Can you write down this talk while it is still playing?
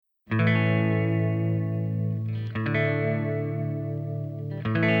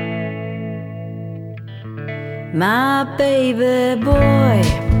My baby boy,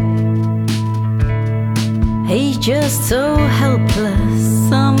 he's just so helpless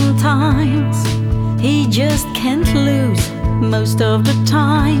sometimes. He just can't lose most of the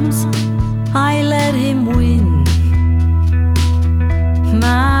times. I let him win.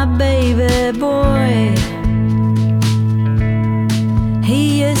 My baby boy,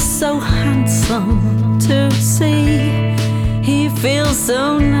 he is so handsome to see. He feels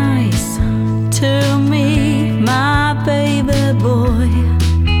so nice to me, my baby boy.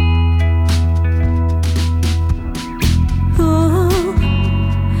 Ooh,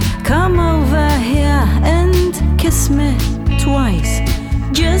 come over here and kiss me twice.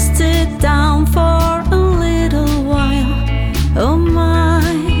 Just sit down for a little while. Oh my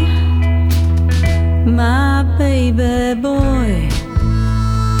baby boy.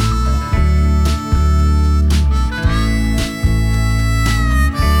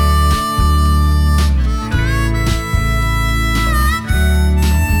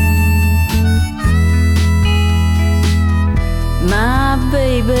 My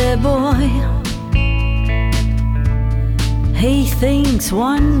baby boy, he thinks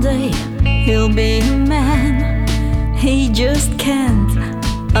one day he'll be a man. He just can't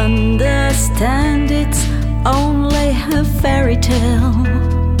understand, it's only a fairy tale.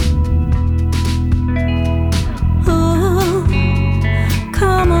 Oh,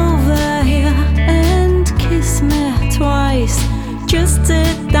 come over here and kiss me twice. Just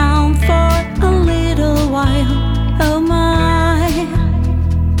sit down for a little while. Oh my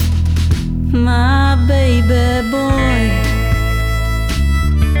baby boy.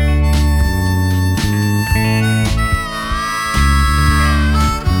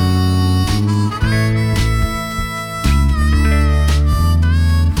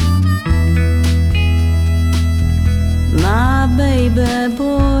 My baby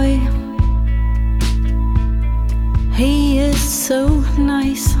boy, he is so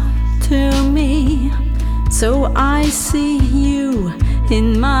nice to me. So I see you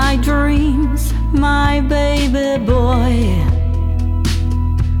in my dreams, my baby boy,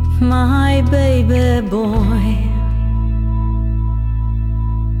 my baby boy.